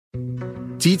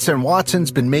Dietz and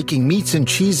Watson's been making meats and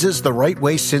cheeses the right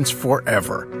way since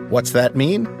forever. What's that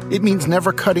mean? It means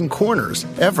never cutting corners,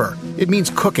 ever. It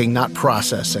means cooking, not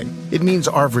processing. It means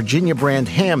our Virginia brand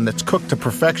ham that's cooked to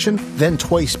perfection, then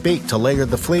twice baked to layer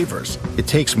the flavors. It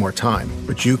takes more time,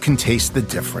 but you can taste the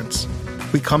difference.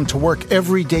 We come to work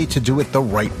every day to do it the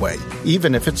right way,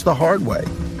 even if it's the hard way.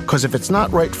 Because if it's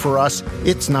not right for us,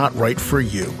 it's not right for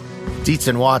you. Dietz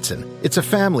and Watson, it's a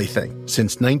family thing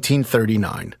since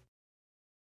 1939.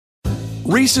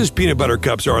 Reese's Peanut Butter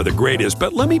Cups are the greatest,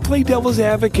 but let me play devil's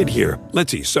advocate here.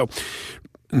 Let's see.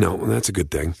 No, that's a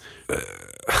good thing.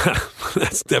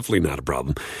 That's definitely not a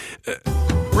problem.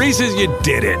 Reese's, you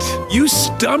did it. You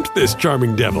stumped this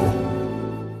charming devil.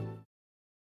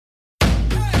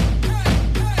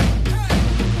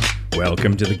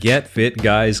 Welcome to the Get Fit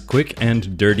Guys quick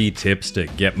and dirty tips to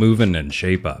get moving and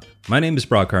shape up. My name is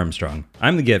Brock Armstrong.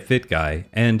 I'm the Get Fit Guy,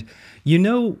 and you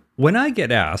know, when I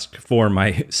get asked for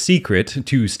my secret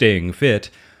to staying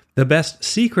fit, the best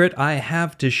secret I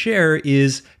have to share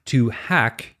is to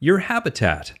hack your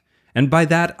habitat. And by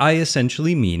that, I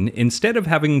essentially mean, instead of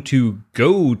having to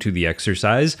go to the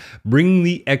exercise, bring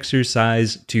the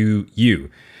exercise to you.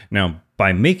 Now,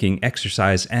 by making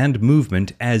exercise and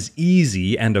movement as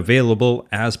easy and available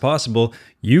as possible,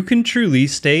 you can truly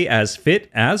stay as fit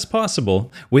as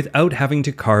possible without having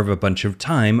to carve a bunch of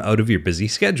time out of your busy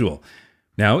schedule.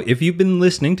 Now, if you've been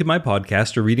listening to my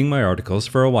podcast or reading my articles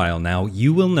for a while now,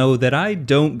 you will know that I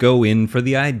don't go in for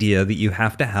the idea that you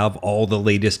have to have all the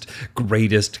latest,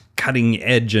 greatest, cutting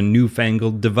edge and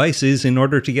newfangled devices in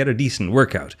order to get a decent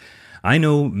workout. I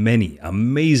know many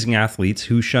amazing athletes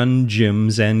who shun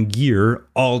gyms and gear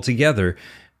altogether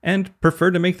and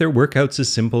prefer to make their workouts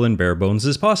as simple and bare bones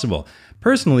as possible.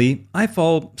 Personally, I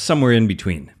fall somewhere in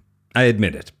between. I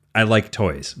admit it. I like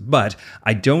toys, but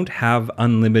I don't have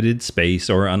unlimited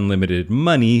space or unlimited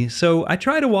money, so I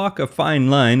try to walk a fine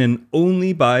line and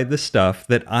only buy the stuff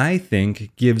that I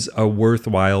think gives a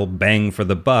worthwhile bang for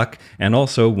the buck and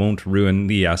also won't ruin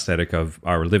the aesthetic of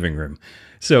our living room.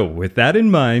 So with that in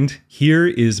mind, here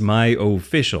is my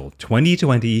official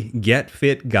 2020 Get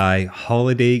Fit Guy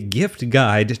holiday gift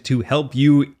guide to help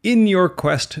you in your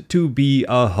quest to be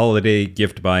a holiday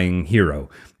gift buying hero.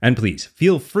 And please,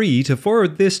 feel free to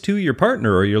forward this to your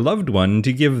partner or your loved one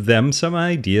to give them some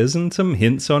ideas and some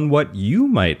hints on what you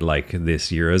might like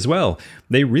this year as well.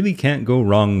 They really can't go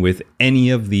wrong with any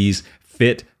of these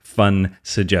fit, fun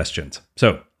suggestions.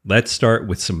 So let's start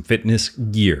with some fitness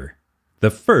gear.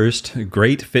 The first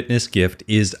great fitness gift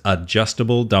is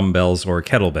adjustable dumbbells or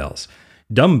kettlebells.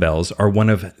 Dumbbells are one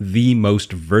of the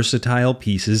most versatile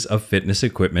pieces of fitness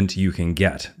equipment you can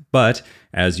get. But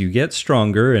as you get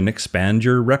stronger and expand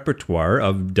your repertoire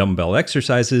of dumbbell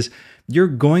exercises, you're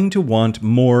going to want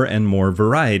more and more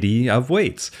variety of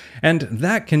weights. And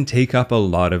that can take up a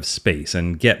lot of space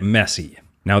and get messy.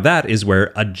 Now that is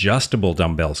where adjustable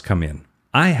dumbbells come in.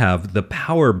 I have the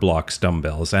Power Blocks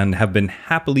dumbbells and have been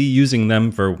happily using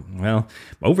them for,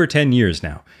 over 10 years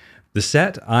now. The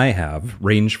set I have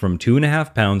range from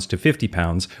 2.5 pounds to 50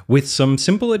 pounds with some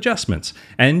simple adjustments,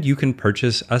 and you can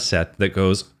purchase a set that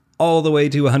goes all the way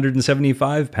to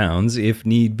 175 pounds if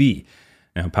need be.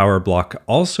 Now, Power Block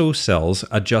also sells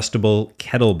adjustable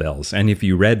kettlebells, and if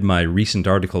you read my recent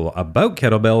article about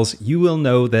kettlebells, you will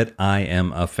know that I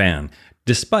am a fan.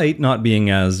 Despite not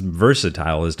being as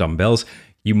versatile as dumbbells,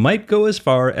 you might go as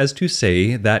far as to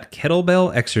say that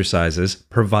kettlebell exercises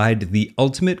provide the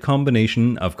ultimate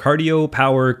combination of cardio,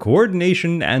 power,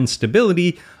 coordination, and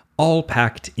stability, all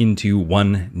packed into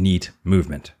one neat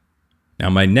movement. Now,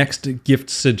 my next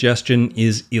gift suggestion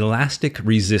is elastic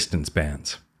resistance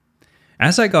bands.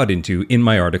 As I got into in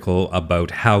my article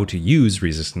about how to use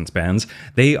resistance bands,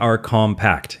 they are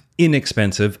compact,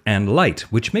 inexpensive, and light,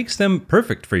 which makes them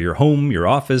perfect for your home, your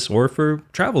office, or for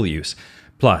travel use.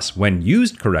 Plus, when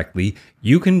used correctly,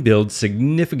 you can build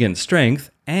significant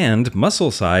strength and muscle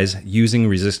size using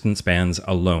resistance bands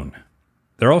alone.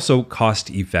 They're also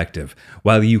cost-effective.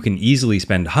 While you can easily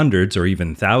spend hundreds or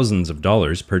even thousands of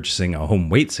dollars purchasing a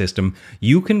home weight system,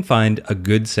 you can find a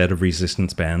good set of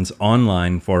resistance bands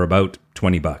online for about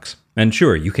 $20. And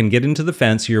sure, you can get into the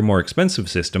fancier, more expensive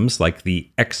systems like the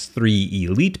X3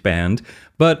 Elite Band,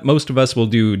 but most of us will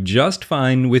do just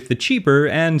fine with the cheaper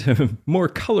and more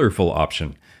colorful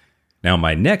option. Now,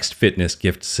 my next fitness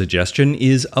gift suggestion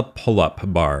is a pull-up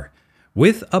bar.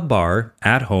 With a bar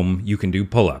at home, you can do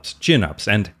pull-ups, chin-ups,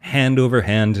 and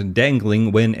hand-over-hand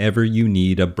dangling whenever you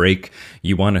need a break.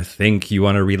 You want to think, you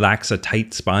want to relax a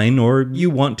tight spine, or you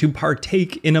want to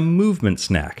partake in a movement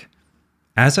snack.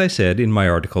 As I said in my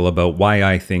article about why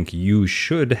I think you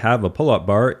should have a pull-up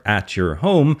bar at your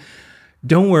home,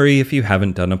 Don't worry if you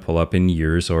haven't done a pull-up in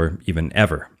years or even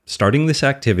ever. Starting this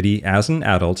activity as an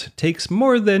adult takes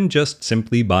more than just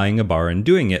simply buying a bar and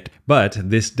doing it. But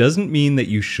this doesn't mean that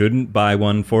you shouldn't buy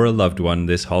one for a loved one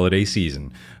this holiday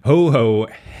season. Ho ho,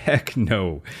 heck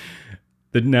no.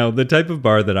 Now, the type of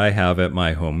bar that I have at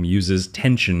my home uses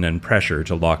tension and pressure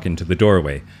to lock into the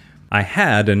doorway. I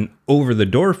had an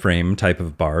over-the-door frame type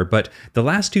of bar, but the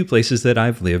last two places that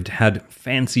I've lived had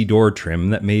fancy door trim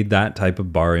that made that type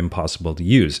of bar impossible to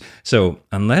use. So,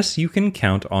 unless you can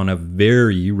count on a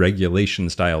very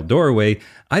regulation-style doorway,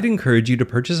 I'd encourage you to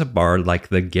purchase a bar like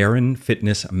the Garin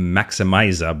Fitness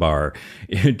Maximiza bar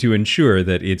to ensure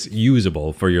that it's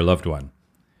usable for your loved one.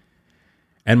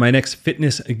 And my next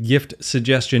fitness gift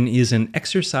suggestion is an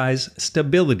exercise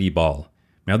stability ball.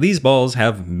 Now, these balls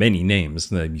have many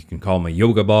names. You can call them a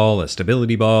yoga ball, a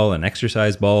stability ball, an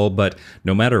exercise ball, but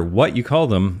no matter what you call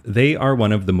them, they are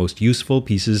one of the most useful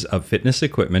pieces of fitness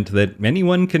equipment that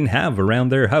anyone can have around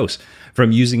their house.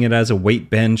 From using it as a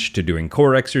weight bench, to doing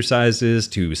core exercises,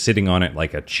 to sitting on it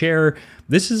like a chair,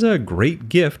 this is a great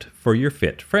gift for your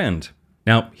fit friend.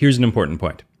 Now, here's an important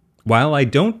point. While I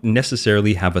don't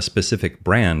necessarily have a specific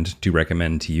brand to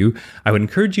recommend to you, I would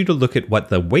encourage you to look at what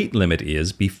the weight limit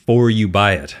is before you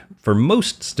buy it. For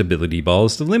most stability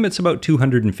balls, the limit's about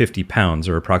 250 pounds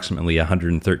or approximately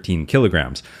 113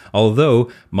 kilograms, although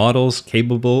models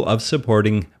capable of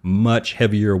supporting much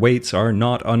heavier weights are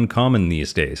not uncommon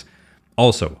these days.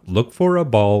 Also, look for a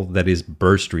ball that is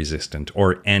burst resistant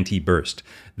or anti-burst.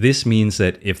 This means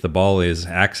that if the ball is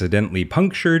accidentally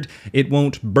punctured, it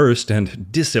won't burst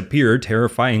and disappear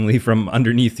terrifyingly from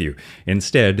underneath you.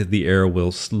 Instead, the air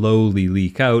will slowly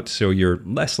leak out, so you're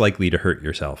less likely to hurt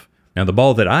yourself. Now, the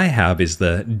ball that I have is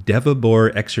the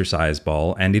Devabor exercise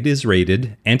ball, and it is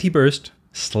rated anti-burst,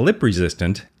 slip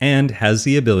resistant, and has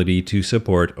the ability to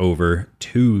support over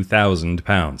 2,000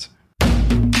 pounds.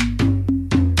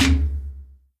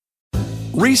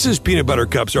 Reese's peanut butter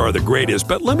cups are the greatest,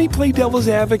 but let me play devil's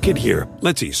advocate here.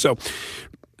 Let's see. So,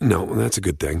 no, that's a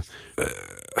good thing.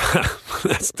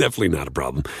 That's definitely not a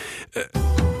problem.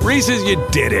 Reese's, you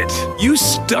did it. You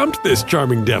stumped this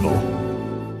charming devil.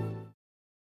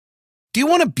 Do you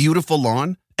want a beautiful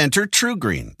lawn? Enter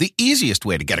TruGreen, the easiest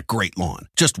way to get a great lawn.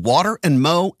 Just water and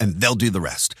mow, and they'll do the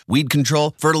rest. Weed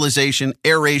control, fertilization,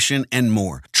 aeration, and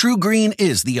more. TruGreen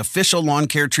is the official lawn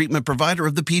care treatment provider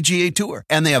of the PGA Tour,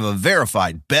 and they have a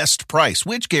verified best price,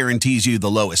 which guarantees you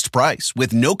the lowest price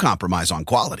with no compromise on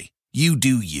quality. You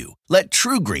do you. Let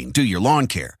TruGreen do your lawn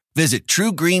care. Visit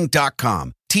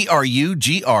TruGreen.com,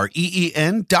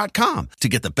 TruGreen.com, to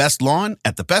get the best lawn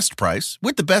at the best price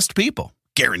with the best people.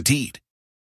 Guaranteed.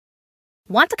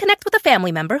 Want to connect with a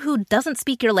family member who doesn't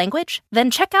speak your language?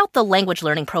 Then check out the language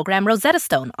learning program Rosetta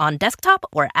Stone on desktop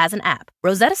or as an app.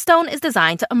 Rosetta Stone is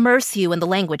designed to immerse you in the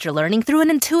language you're learning through an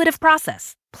intuitive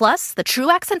process. Plus, the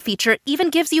True Accent feature even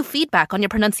gives you feedback on your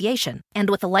pronunciation. And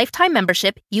with a lifetime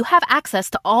membership, you have access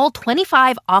to all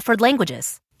 25 offered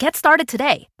languages. Get started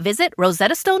today. Visit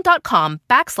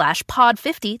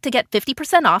rosettastone.com/pod50 to get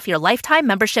 50% off your lifetime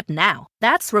membership now.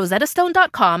 That's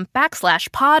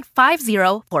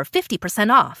rosettastone.com/pod50 for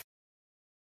 50% off.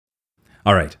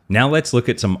 All right, now let's look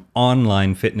at some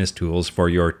online fitness tools for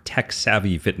your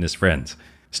tech-savvy fitness friends,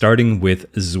 starting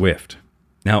with Zwift.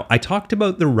 Now, I talked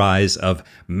about the rise of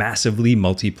massively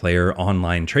multiplayer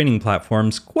online training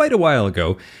platforms quite a while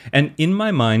ago, and in my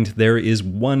mind, there is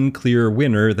one clear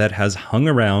winner that has hung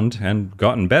around and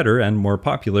gotten better and more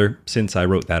popular since I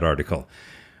wrote that article.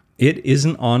 It is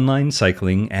an online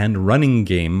cycling and running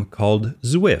game called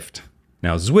Zwift.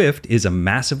 Now, Zwift is a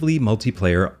massively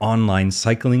multiplayer online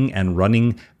cycling and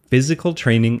running physical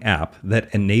training app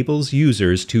that enables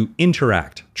users to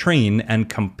interact, train, and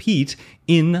compete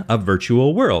in a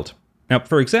virtual world. Now,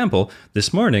 for example,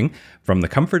 this morning, from the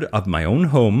comfort of my own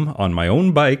home, on my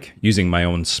own bike, using my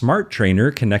own smart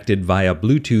trainer connected via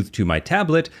Bluetooth to my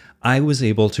tablet, I was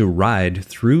able to ride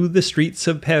through the streets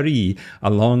of Paris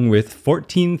along with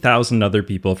 14,000 other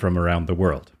people from around the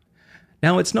world.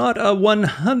 Now, it's not a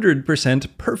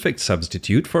 100% perfect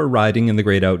substitute for riding in the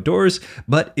great outdoors,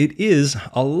 but it is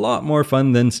a lot more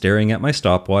fun than staring at my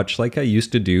stopwatch like I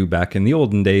used to do back in the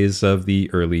olden days of the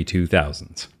early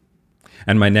 2000s.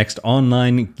 And my next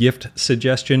online gift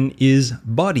suggestion is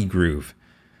Body Groove.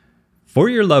 For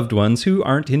your loved ones who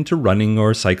aren't into running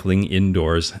or cycling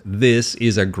indoors, this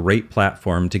is a great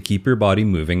platform to keep your body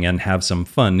moving and have some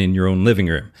fun in your own living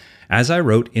room. As I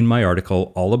wrote in my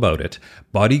article all about it,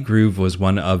 Body Groove was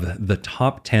one of the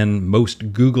top 10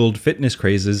 most Googled fitness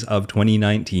crazes of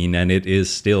 2019, and it is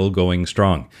still going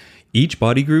strong. Each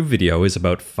Body Groove video is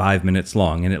about 5 minutes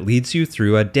long, and it leads you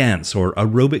through a dance or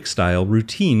aerobic style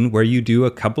routine where you do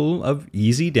a couple of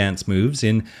easy dance moves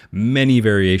in many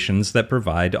variations that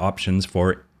provide options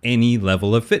for any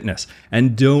level of fitness.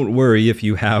 And don't worry if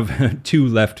you have 2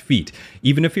 left feet.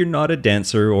 Even if you're not a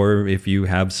dancer or if you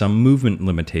have some movement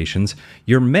limitations,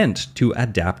 you're meant to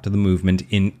adapt the movement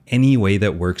in any way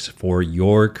that works for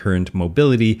your current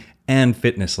mobility and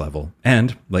fitness level,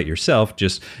 and let yourself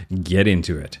just get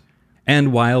into it.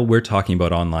 And while we're talking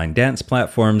about online dance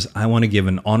platforms, I want to give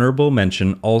an honorable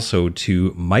mention also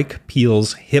to Mike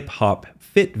Peel's Hip Hop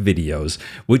Fit videos,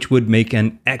 which would make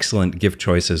an excellent gift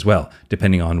choice as well,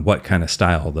 depending on what kind of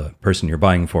style the person you're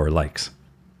buying for likes.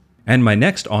 And my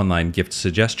next online gift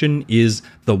suggestion is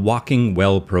the Walking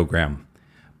Well program.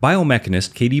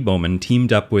 Biomechanist Katie Bowman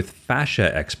teamed up with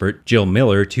fascia expert Jill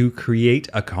Miller to create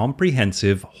a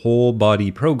comprehensive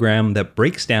whole-body program that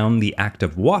breaks down the act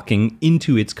of walking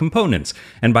into its components,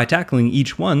 and by tackling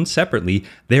each one separately,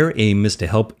 their aim is to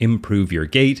help improve your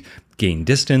gait, gain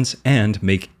distance, and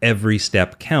make every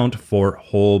step count for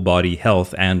whole-body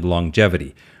health and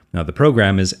longevity. Now, the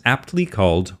program is aptly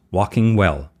called Walking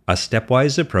Well, a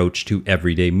stepwise approach to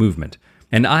everyday movement.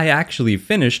 And I actually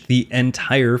finished the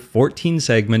entire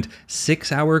 14-segment,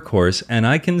 6-hour course, and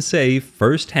I can say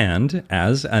firsthand,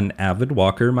 as an avid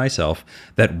walker myself,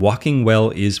 that Walking Well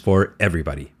is for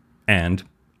everybody and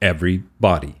every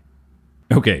body.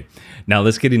 Okay, now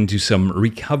let's get into some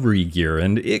recovery gear,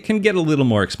 and it can get a little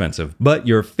more expensive, but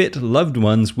your fit loved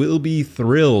ones will be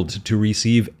thrilled to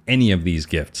receive any of these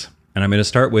gifts. And I'm going to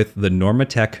start with the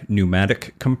Normatec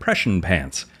Pneumatic Compression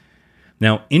Pants.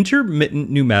 Now,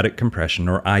 intermittent pneumatic compression,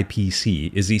 or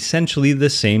IPC, is essentially the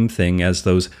same thing as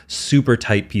those super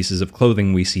tight pieces of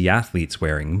clothing we see athletes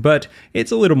wearing, but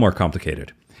it's a little more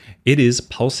complicated. It is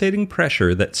pulsating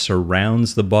pressure that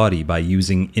surrounds the body by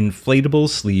using inflatable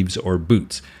sleeves or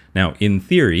boots. Now, in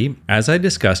theory, as I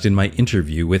discussed in my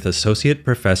interview with Associate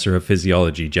Professor of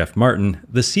Physiology Jeff Martin,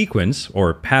 the sequence,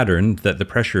 or pattern, that the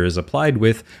pressure is applied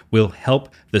with will help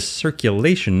the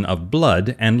circulation of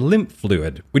blood and lymph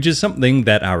fluid, which is something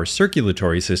that our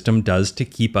circulatory system does to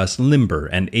keep us limber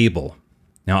and able.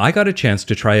 Now, I got a chance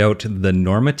to try out the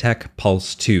Normatec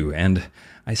Pulse 2, and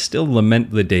I still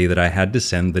lament the day that I had to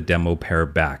send the demo pair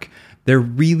back. There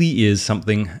really is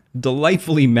something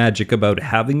delightfully magic about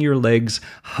having your legs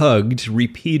hugged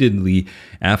repeatedly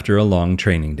after a long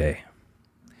training day.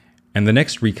 And the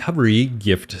next recovery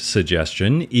gift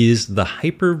suggestion is the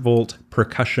Hypervolt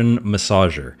Percussion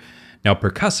Massager. Now,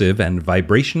 percussive and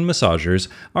vibration massagers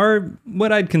are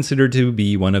what I'd consider to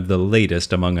be one of the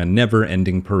latest among a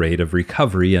never-ending parade of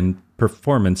recovery and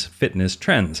performance fitness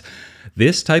trends.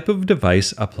 This type of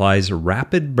device applies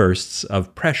rapid bursts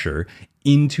of pressure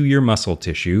into your muscle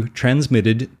tissue,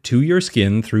 transmitted to your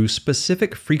skin through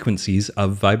specific frequencies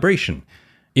of vibration.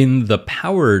 In the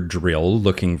power drill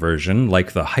looking version,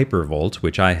 like the Hypervolt,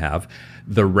 which I have,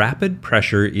 the rapid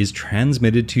pressure is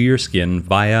transmitted to your skin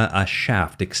via a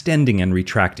shaft extending and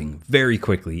retracting very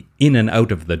quickly in and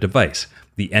out of the device.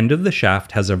 The end of the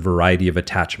shaft has a variety of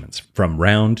attachments, from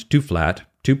round to flat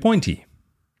to pointy.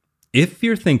 If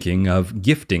you're thinking of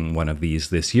gifting one of these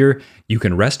this year, you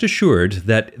can rest assured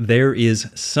that there is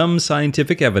some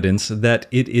scientific evidence that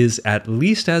it is at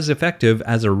least as effective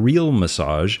as a real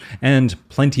massage, and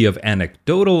plenty of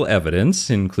anecdotal evidence,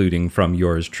 including from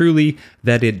yours truly,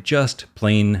 that it just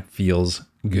plain feels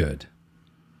good.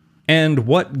 And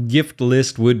what gift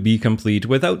list would be complete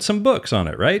without some books on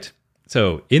it, right?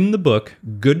 So, in the book,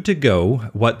 Good to Go,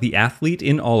 What the Athlete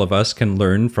in All of Us Can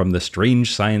Learn from the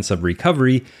Strange Science of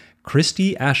Recovery,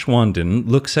 Christy Ashwaunden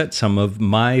looks at some of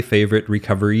my favorite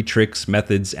recovery tricks,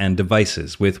 methods, and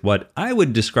devices with what I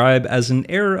would describe as an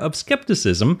air of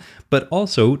skepticism, but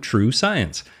also true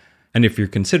science. And if you're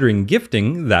considering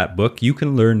gifting that book, you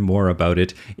can learn more about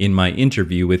it in my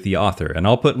interview with the author, and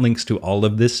I'll put links to all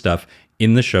of this stuff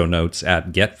in the show notes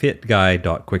at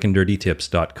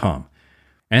getfitguy.quickanddirtytips.com.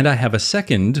 And I have a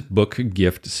second book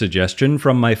gift suggestion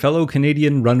from my fellow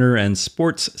Canadian runner and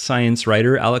sports science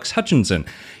writer Alex Hutchinson.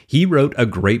 He wrote a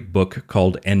great book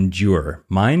called Endure: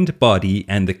 Mind, Body,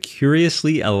 and the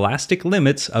Curiously Elastic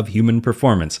Limits of Human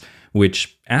Performance,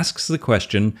 which asks the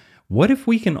question, what if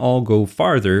we can all go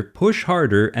farther, push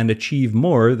harder, and achieve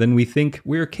more than we think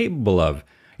we're capable of?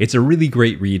 It's a really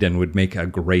great read and would make a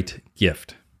great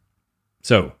gift.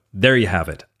 So, there you have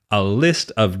it. A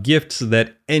list of gifts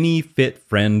that any fit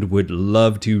friend would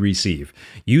love to receive.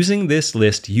 Using this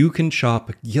list, you can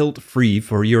shop guilt-free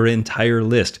for your entire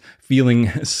list, feeling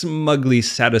smugly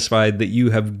satisfied that you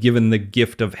have given the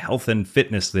gift of health and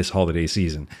fitness this holiday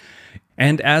season.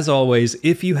 And as always,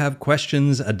 if you have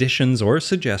questions, additions, or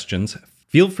suggestions,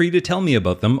 Feel free to tell me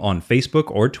about them on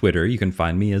Facebook or Twitter. You can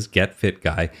find me as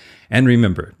GetFitGuy. And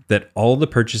remember that all the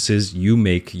purchases you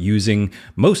make using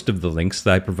most of the links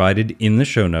that I provided in the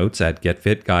show notes at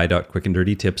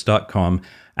getfitguy.quickanddirtytips.com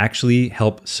actually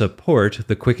help support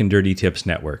the Quick and Dirty Tips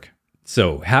Network.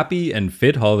 So happy and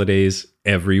fit holidays,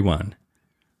 everyone.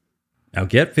 Now,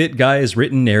 Get Fit Guy is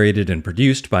written, narrated, and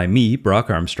produced by me, Brock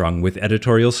Armstrong, with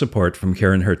editorial support from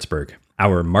Karen Hertzberg.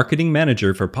 Our marketing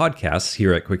manager for podcasts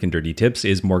here at Quick and Dirty Tips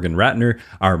is Morgan Ratner.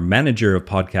 Our manager of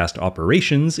podcast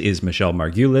operations is Michelle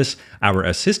Margulis. Our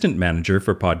assistant manager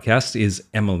for podcasts is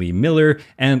Emily Miller.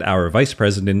 And our vice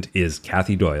president is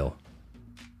Kathy Doyle.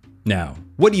 Now,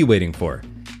 what are you waiting for?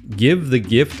 Give the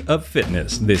gift of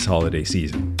fitness this holiday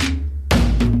season.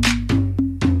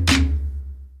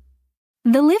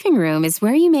 The living room is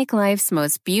where you make life's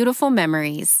most beautiful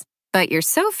memories. But your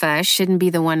sofa shouldn't be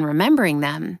the one remembering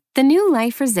them. The new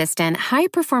life-resistant,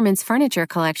 high-performance furniture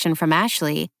collection from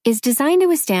Ashley is designed to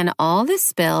withstand all the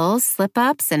spills,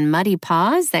 slip-ups, and muddy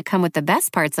paws that come with the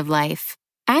best parts of life.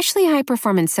 Ashley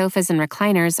high-performance sofas and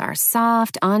recliners are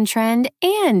soft, on-trend,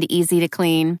 and easy to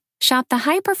clean. Shop the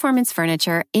high-performance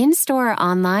furniture in-store or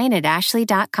online at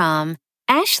ashley.com.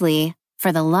 Ashley,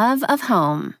 for the love of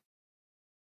home.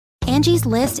 Angie's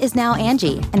List is now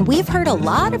Angie, and we've heard a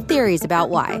lot of theories about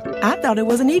why. I thought it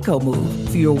was an eco move.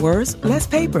 Fewer words, less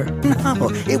paper. No,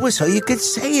 it was so you could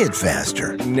say it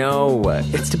faster. No,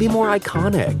 it's to be more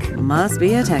iconic. Must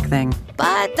be a tech thing.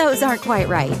 But those aren't quite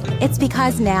right. It's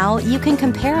because now you can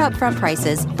compare upfront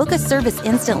prices, book a service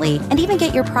instantly, and even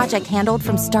get your project handled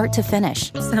from start to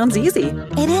finish. Sounds easy.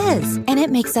 It is, and it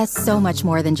makes us so much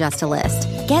more than just a list.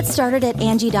 Get started at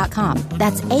Angie.com.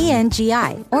 That's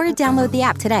ANGI, or download the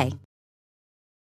app today.